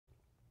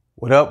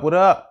What up, what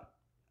up?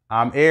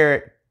 I'm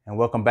Eric, and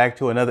welcome back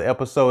to another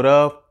episode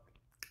of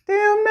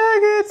Dem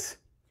Nuggets.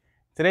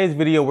 Today's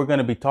video, we're going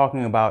to be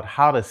talking about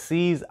how to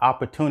seize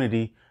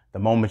opportunity the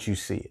moment you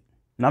see it.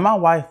 Now, my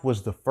wife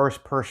was the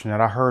first person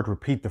that I heard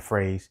repeat the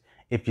phrase,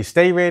 if you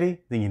stay ready,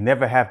 then you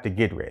never have to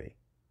get ready.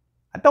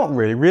 I don't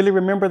really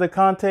remember the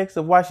context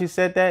of why she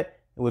said that.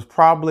 It was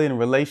probably in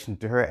relation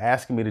to her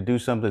asking me to do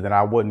something that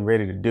I wasn't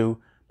ready to do,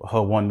 but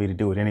her wanting me to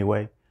do it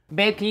anyway.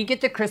 Babe, can you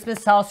get the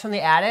Christmas house from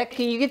the attic?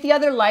 Can you get the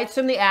other lights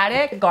from the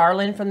attic?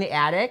 Garland from the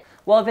attic?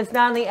 Well, if it's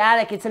not in the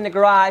attic, it's in the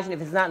garage. And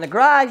if it's not in the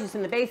garage, it's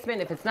in the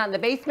basement. If it's not in the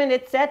basement,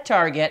 it's at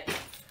Target.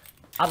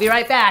 I'll be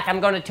right back. I'm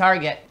going to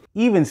Target.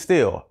 Even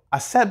still, I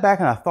sat back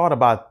and I thought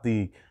about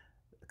the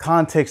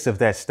context of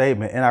that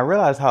statement, and I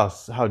realized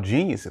how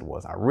genius it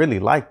was. I really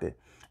liked it.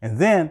 And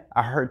then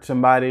I heard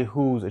somebody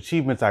whose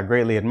achievements I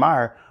greatly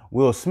admire,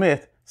 Will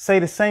Smith, say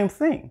the same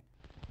thing.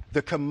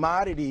 The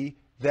commodity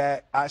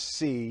that I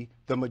see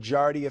the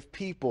majority of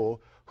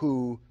people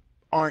who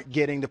aren't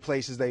getting the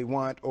places they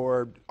want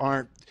or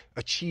aren't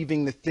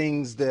achieving the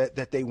things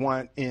that they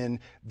want in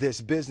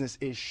this business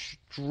is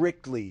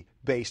strictly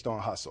based on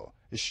hustle.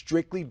 It's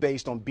strictly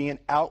based on being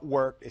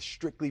outworked. It's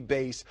strictly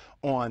based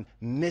on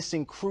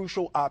missing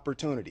crucial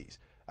opportunities.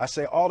 I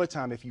say all the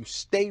time, if you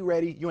stay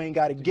ready, you ain't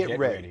got to get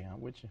ready. I'm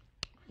with you.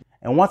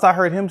 And once I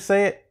heard him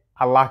say it,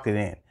 I locked it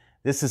in.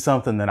 This is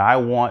something that I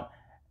want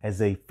as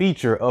a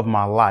feature of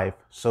my life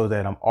so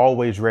that I'm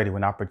always ready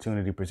when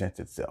opportunity presents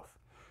itself.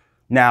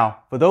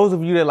 Now, for those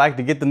of you that like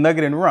to get the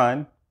nugget and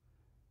run,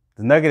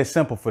 the nugget is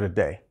simple for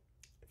today.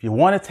 If you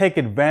want to take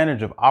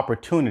advantage of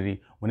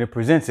opportunity when it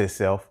presents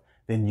itself,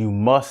 then you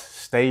must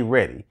stay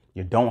ready.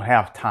 You don't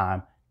have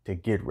time to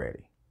get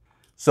ready.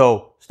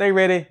 So stay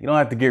ready. You don't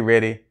have to get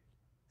ready.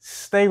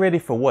 Stay ready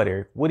for what,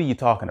 Eric? What are you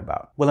talking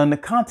about? Well, in the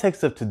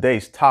context of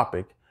today's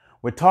topic,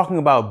 we're talking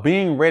about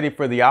being ready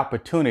for the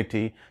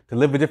opportunity to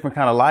live a different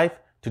kind of life,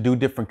 to do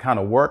different kind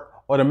of work,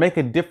 or to make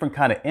a different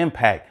kind of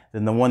impact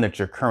than the one that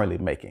you're currently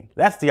making.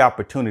 That's the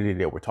opportunity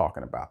that we're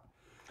talking about.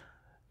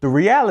 The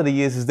reality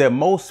is that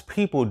most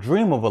people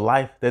dream of a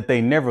life that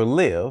they never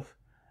live,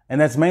 and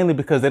that's mainly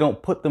because they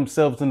don't put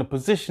themselves in a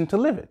position to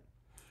live it.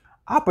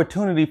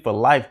 Opportunity for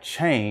life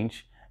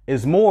change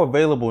is more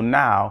available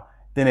now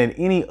than at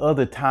any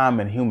other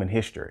time in human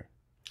history.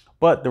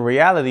 But the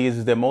reality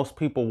is that most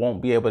people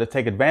won't be able to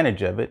take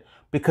advantage of it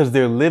because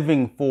they're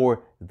living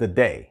for the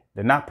day.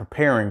 They're not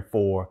preparing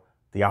for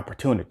the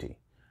opportunity.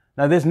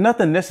 Now, there's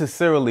nothing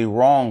necessarily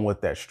wrong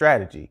with that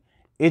strategy.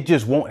 It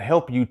just won't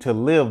help you to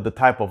live the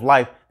type of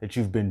life that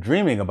you've been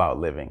dreaming about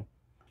living.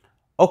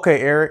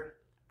 Okay, Eric,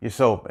 you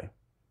sold me.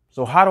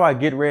 So how do I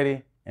get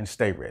ready and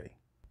stay ready?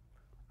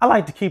 I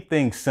like to keep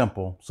things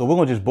simple, so we're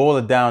going to just boil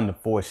it down to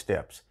 4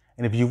 steps.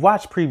 And if you've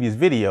watched previous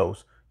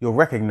videos, you'll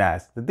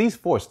recognize that these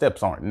 4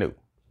 steps aren't new.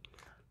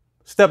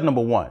 Step number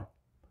 1,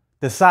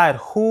 decide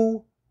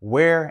who,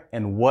 where,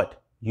 and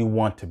what you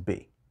want to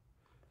be.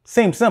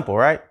 Seems simple,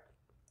 right?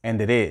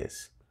 And it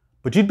is.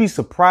 But you'd be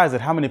surprised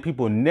at how many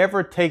people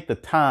never take the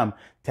time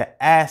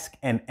to ask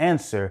and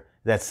answer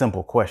that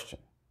simple question.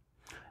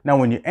 Now,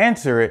 when you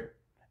answer it,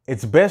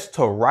 it's best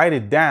to write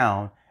it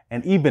down,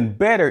 and even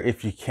better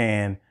if you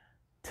can,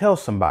 tell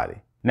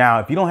somebody. Now,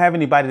 if you don't have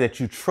anybody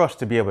that you trust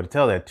to be able to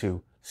tell that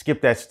to,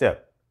 skip that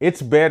step.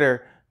 It's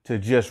better to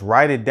just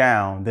write it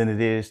down than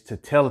it is to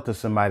tell it to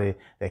somebody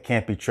that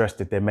can't be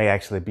trusted, that may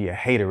actually be a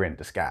hater in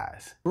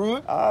disguise.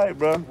 Bro. All right,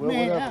 bro. Well,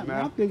 Man, whatever,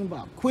 man. I'm thinking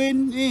about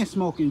quitting and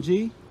smoking,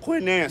 G.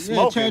 Quitting and Yeah,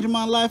 smoking? changing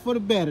my life for the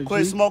better,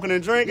 Quit G. smoking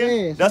and drinking?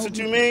 Yeah, That's what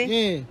you mean?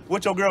 Yeah.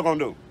 What your girl gonna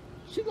do?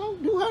 She gonna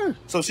do her.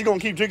 So she gonna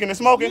keep drinking and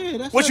smoking? Yeah,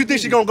 that's what her you think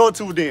she thing. gonna go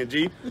to then,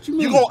 G? What you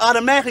mean? You gonna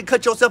automatically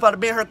cut yourself out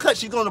of being her cut.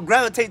 She's gonna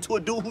gravitate to a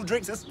dude who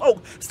drinks and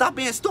smoke. Stop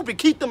being stupid.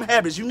 Keep them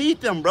habits. You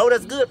need them, bro.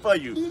 That's good for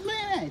you.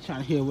 Man, I ain't trying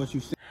to hear what you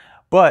say.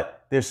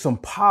 But there's some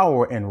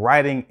power in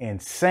writing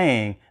and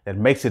saying that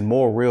makes it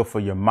more real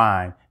for your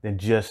mind than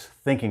just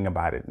thinking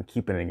about it and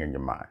keeping it in your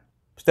mind.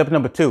 Step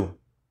number 2,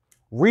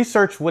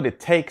 research what it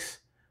takes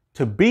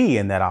to be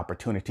in that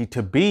opportunity,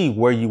 to be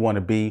where you want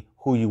to be,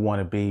 who you want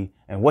to be,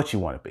 and what you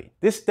want to be.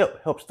 This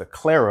step helps to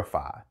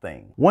clarify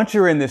things. Once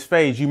you're in this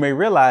phase, you may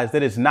realize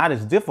that it's not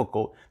as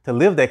difficult to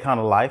live that kind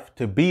of life,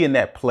 to be in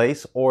that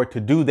place, or to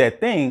do that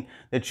thing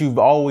that you've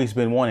always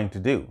been wanting to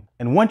do.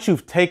 And once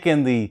you've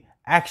taken the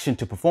action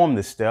to perform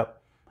this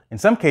step, in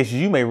some cases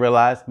you may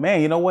realize,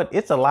 man, you know what?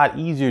 It's a lot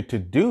easier to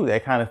do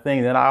that kind of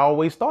thing than I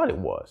always thought it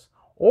was.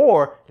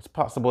 Or it's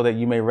possible that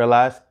you may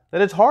realize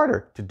that it's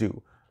harder to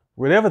do.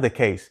 Whatever the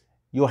case,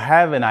 you'll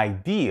have an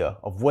idea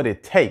of what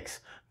it takes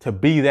to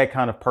be that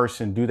kind of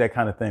person, do that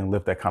kind of thing,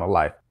 live that kind of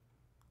life.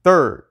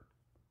 Third,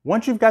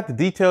 once you've got the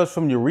details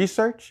from your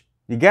research,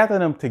 you gather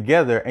them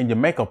together and you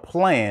make a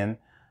plan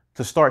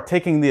to start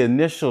taking the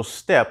initial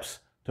steps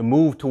to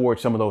move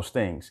towards some of those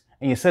things.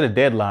 And you set a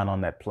deadline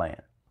on that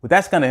plan. What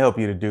that's going to help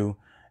you to do,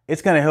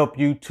 it's going to help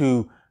you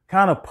to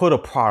kind of put a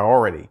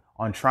priority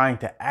on trying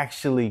to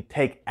actually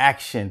take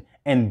action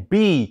and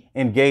be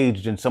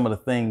engaged in some of the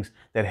things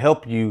that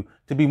help you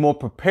to be more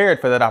prepared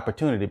for that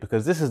opportunity.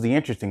 Because this is the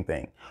interesting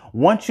thing.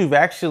 Once you've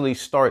actually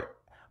start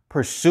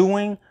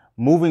pursuing,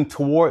 moving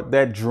toward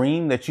that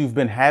dream that you've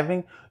been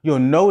having, you'll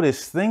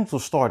notice things will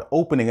start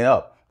opening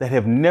up that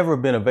have never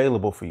been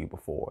available for you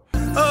before.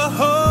 A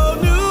whole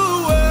new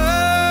world,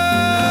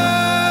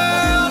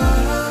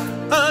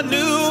 a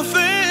new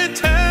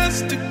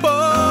fantastic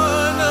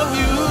point of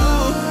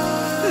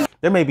view.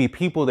 There may be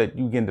people that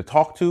you begin to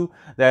talk to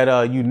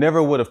that you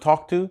never would have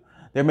talked to.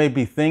 There may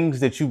be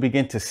things that you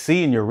begin to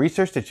see in your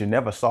research that you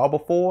never saw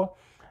before.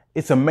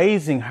 It's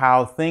amazing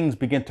how things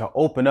begin to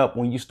open up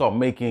when you start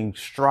making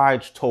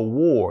strides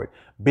toward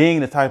being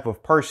the type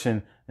of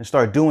person and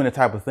start doing the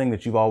type of thing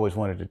that you've always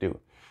wanted to do.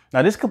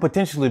 Now, this could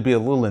potentially be a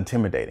little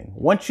intimidating.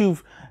 Once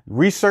you've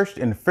researched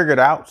and figured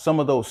out some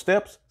of those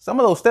steps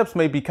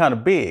may be kind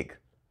of big.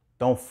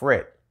 Don't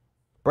fret.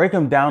 Break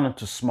them down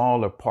into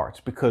smaller parts,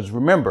 because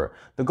remember,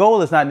 the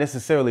goal is not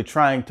necessarily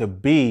trying to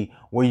be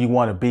where you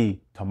want to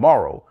be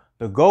tomorrow.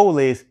 The goal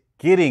is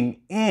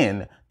getting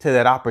in to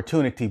that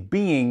opportunity,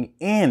 being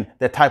in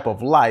that type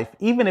of life,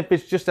 even if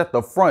it's just at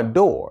the front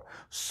door,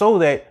 so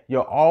that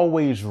you're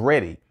always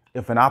ready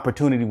if an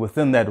opportunity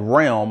within that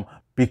realm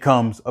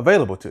becomes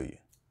available to you.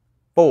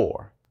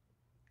 4,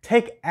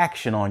 take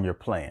action on your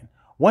plan.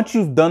 Once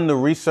you've done the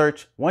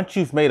research, once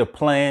you've made a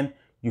plan,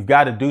 you've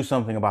got to do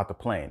something about the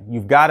plan.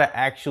 You've got to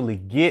actually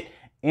get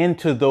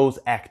into those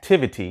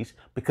activities,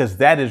 because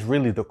that is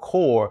really the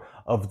core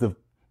of the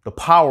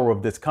power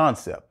of this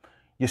concept.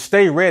 You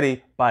stay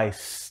ready by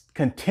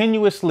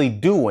continuously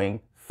doing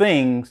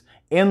things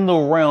in the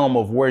realm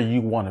of where you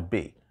want to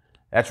be.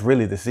 That's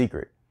really the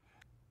secret.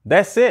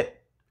 That's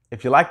it.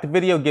 If you like the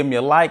video, give me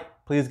a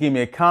like. Please give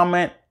me a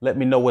comment. Let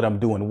me know what I'm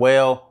doing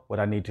well, what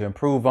I need to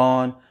improve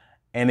on.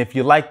 And if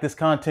you like this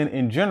content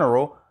in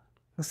general,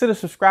 consider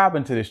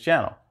subscribing to this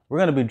channel. We're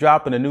going to be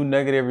dropping a new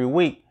nugget every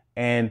week,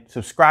 and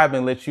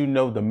subscribing lets you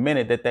know the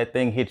minute that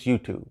thing hits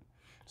YouTube.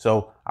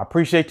 So I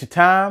appreciate your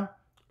time.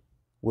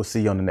 We'll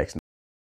see you on the next nugget.